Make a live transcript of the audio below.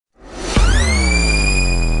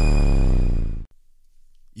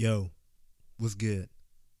Yo, what's good?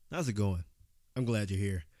 How's it going? I'm glad you're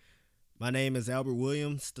here. My name is Albert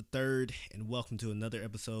Williams III, and welcome to another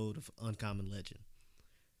episode of Uncommon Legend.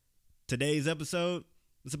 Today's episode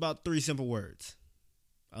is about three simple words.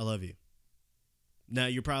 I love you. Now,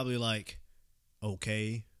 you're probably like,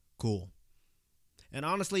 okay, cool. And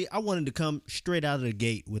honestly, I wanted to come straight out of the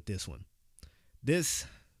gate with this one. This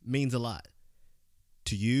means a lot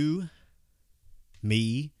to you,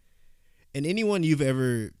 me, and anyone you've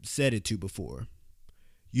ever said it to before.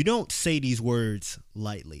 You don't say these words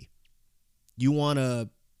lightly. You want to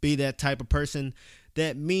be that type of person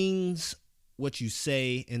that means what you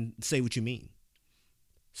say and say what you mean.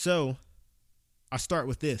 So, I start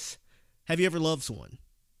with this. Have you ever loved someone?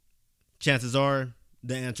 Chances are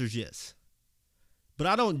the answer is yes. But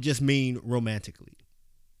I don't just mean romantically.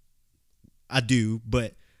 I do,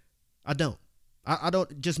 but I don't. I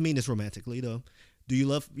don't just mean this romantically, though. Do you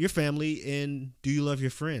love your family and do you love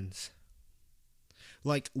your friends?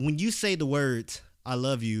 Like, when you say the words, I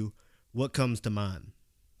love you, what comes to mind?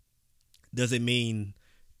 Does it mean,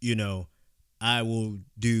 I will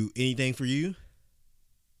do anything for you,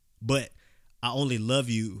 but I only love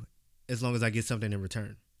you as long as I get something in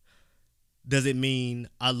return? Does it mean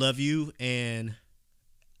I love you and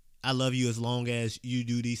I love you as long as you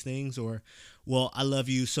do these things? Or, well, I love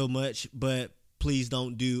you so much, but please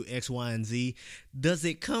don't do X, Y, and Z. Does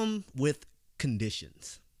it come with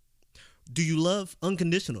conditions? Do you love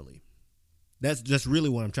unconditionally? That's just really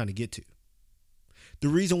what I'm trying to get to. The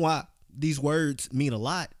reason why these words mean a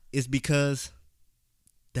lot is because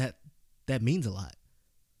that means a lot.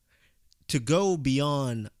 To go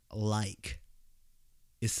beyond like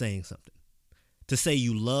is saying something. To say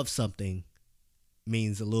you love something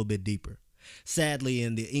means a little bit deeper. Sadly,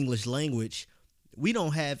 in the English language, we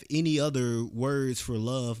don't have any other words for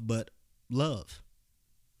love but love.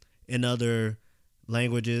 In other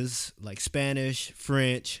languages like Spanish,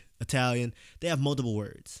 French, Italian, they have multiple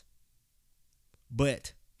words.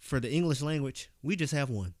 But for the English language, we just have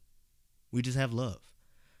one. We just have love.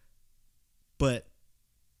 But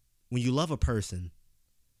when you love a person,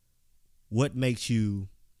 what makes you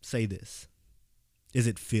say this? Is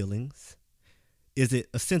it feelings? Is it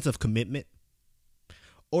a sense of commitment?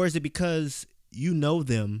 Or is it because you know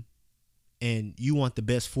them and you want the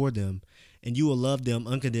best for them and you will love them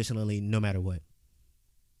unconditionally no matter what?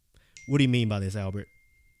 What do you mean by this, Albert?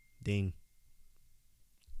 Ding.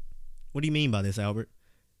 What do you mean by this, Albert?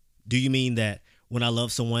 Do you mean that when I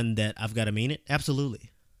love someone that I've got to mean it?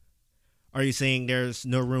 Absolutely. Are you saying there's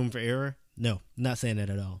no room for error? No, not saying that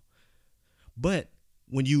at all. But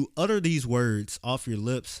when you utter these words off your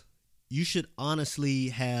lips, you should honestly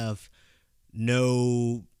have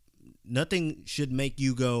nothing should make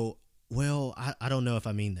you go, well, I don't know if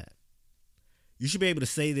I mean that. You should be able to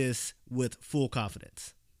say this with full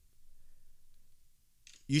confidence.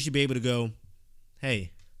 You should be able to go,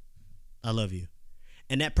 hey, I love you.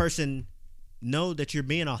 And that person know that you're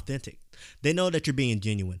being authentic. They know that you're being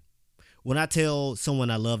genuine. When I tell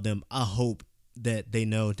someone I love them, I hope that they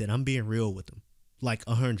know that I'm being real with them. Like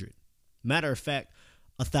 100. Matter of fact,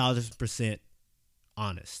 1,000%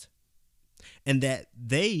 honest. And that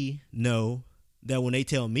they know that when they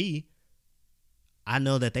tell me, I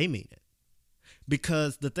know that they mean it.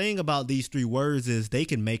 Because the thing about these three words is they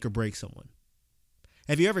can make or break someone.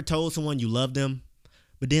 Have you ever told someone you love them,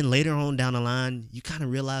 but then later on down the line, you kind of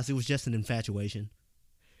realize it was just an infatuation?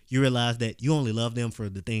 You realize that you only love them for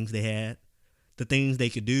the things they had, the things they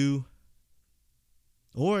could do,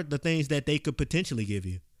 or the things that they could potentially give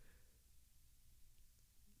you.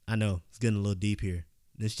 I know, it's getting a little deep here.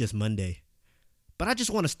 It's just Monday. But I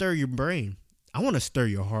just want to stir your brain. I want to stir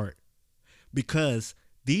your heart. Because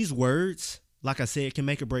these words, like I said, can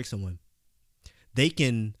make or break someone. They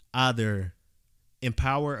can either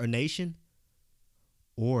empower a nation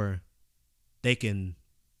or they can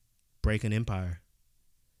break an empire.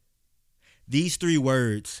 These three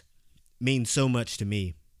words mean so much to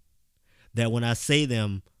me that when I say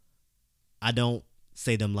them, I don't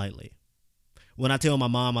say them lightly. When I tell my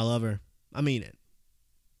mom I love her, I mean it.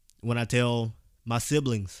 When I tell my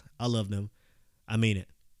siblings I love them, I mean it.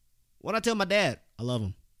 When I tell my dad I love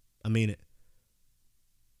him, I mean it.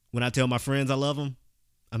 When I tell my friends I love them,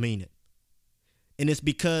 I mean it. And it's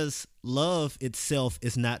because love itself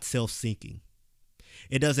is not self-seeking.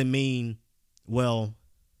 It doesn't mean, well,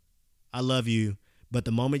 I love you, but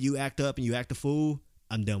the moment you act up and you act a fool,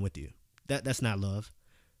 I'm done with you. That's not love.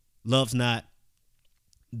 Love's not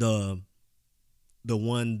the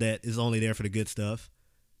one that is only there for the good stuff.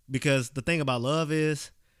 Because the thing about love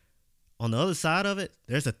is, on the other side of it,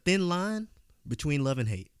 there's a thin line between love and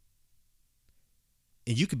hate.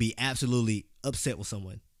 And you could be absolutely upset with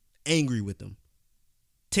someone. angry with them,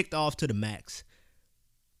 ticked off to the max.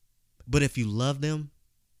 But if you love them,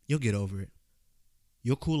 you'll get over it.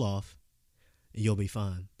 You'll cool off and you'll be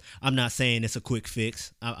fine. I'm not saying it's a quick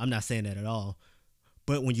fix. I'm not saying that at all.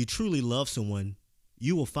 But when you truly love someone,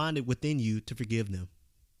 you will find it within you to forgive them.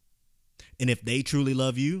 And if they truly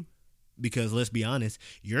love you, because let's be honest,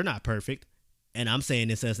 you're not perfect. And I'm saying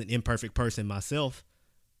this as an imperfect person myself.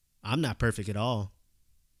 I'm not perfect at all.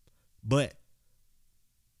 But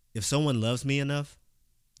if someone loves me enough,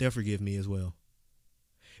 they'll forgive me as well.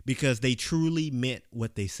 Because they truly meant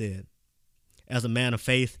what they said. As a man of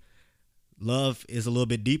faith, love is a little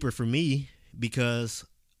bit deeper for me because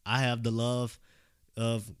I have the love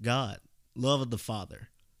of God, love of the Father.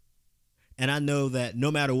 And I know that no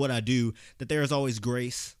matter what I do, that there is always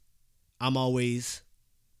grace. I'm always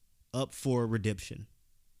up for redemption.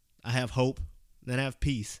 I have hope and I have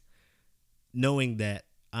peace, knowing that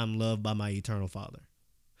I'm loved by my eternal Father.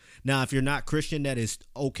 Now, if you're not Christian, that is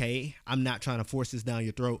okay. I'm not trying to force this down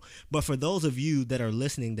your throat. But for those of you that are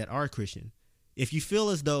listening that are Christian, if you feel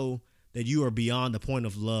as though that you are beyond the point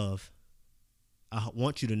of love, I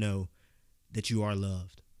want you to know that you are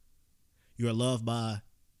loved. You are loved by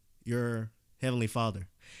your Heavenly Father.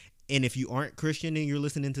 And if you aren't Christian and you're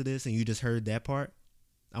listening to this and you just heard that part,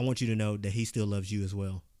 I want you to know that He still loves you as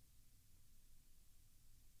well.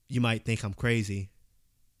 You might think I'm crazy,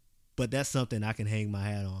 but that's something I can hang my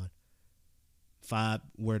hat on. If I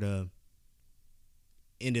were to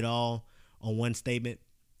end it all on one statement,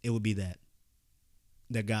 it would be that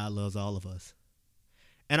God loves all of us.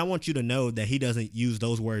 And I want you to know that He doesn't use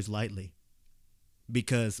those words lightly,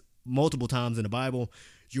 because multiple times in the Bible,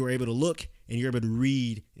 you're able to look and you're able to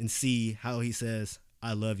read and see how He says,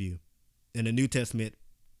 I love you. In the New Testament,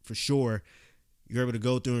 for sure, you're able to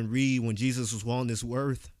go through and read when Jesus was on this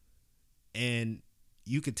earth, and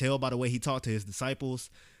you could tell by the way He talked to His disciples,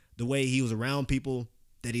 the way He was around people,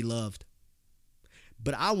 that He loved.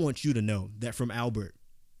 But I want you to know that from Albert,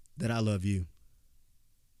 that I love you.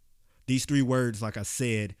 These 3 words, like I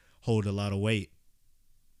said, hold a lot of weight.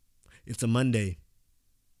 It's a Monday.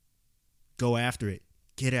 Go after it.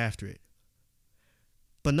 Get after it.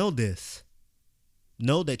 But know this.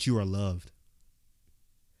 Know that you are loved.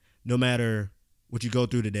 No matter what you go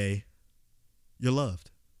through today, you're loved.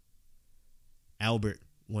 Albert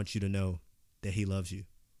wants you to know that he loves you,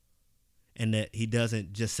 and that he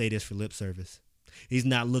doesn't just say this for lip service. He's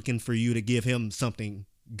not looking for you to give him something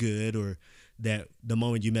good, or that the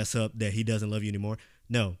moment you mess up that he doesn't love you anymore.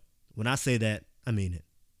 No, when I say that, I mean it.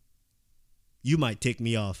 You might tick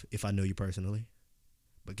me off if I know you personally,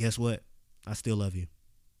 but guess what? I still love you.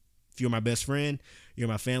 If you're my best friend, you're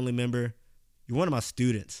my family member, you're one of my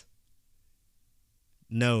students,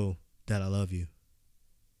 know that I love you.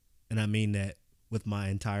 And I mean that with my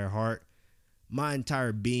entire heart, my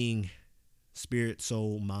entire being, spirit,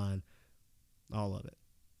 soul, mind, all of it.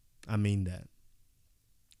 I mean that.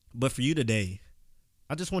 But for you today,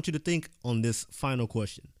 I just want you to think on this final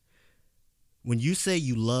question. When you say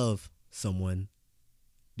you love someone,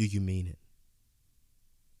 do you mean it?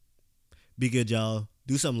 Be good, y'all.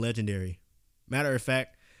 Do something legendary. Matter of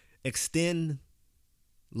fact, extend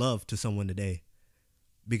love to someone today.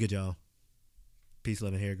 Be good, y'all. Peace,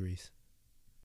 love, and hair grease.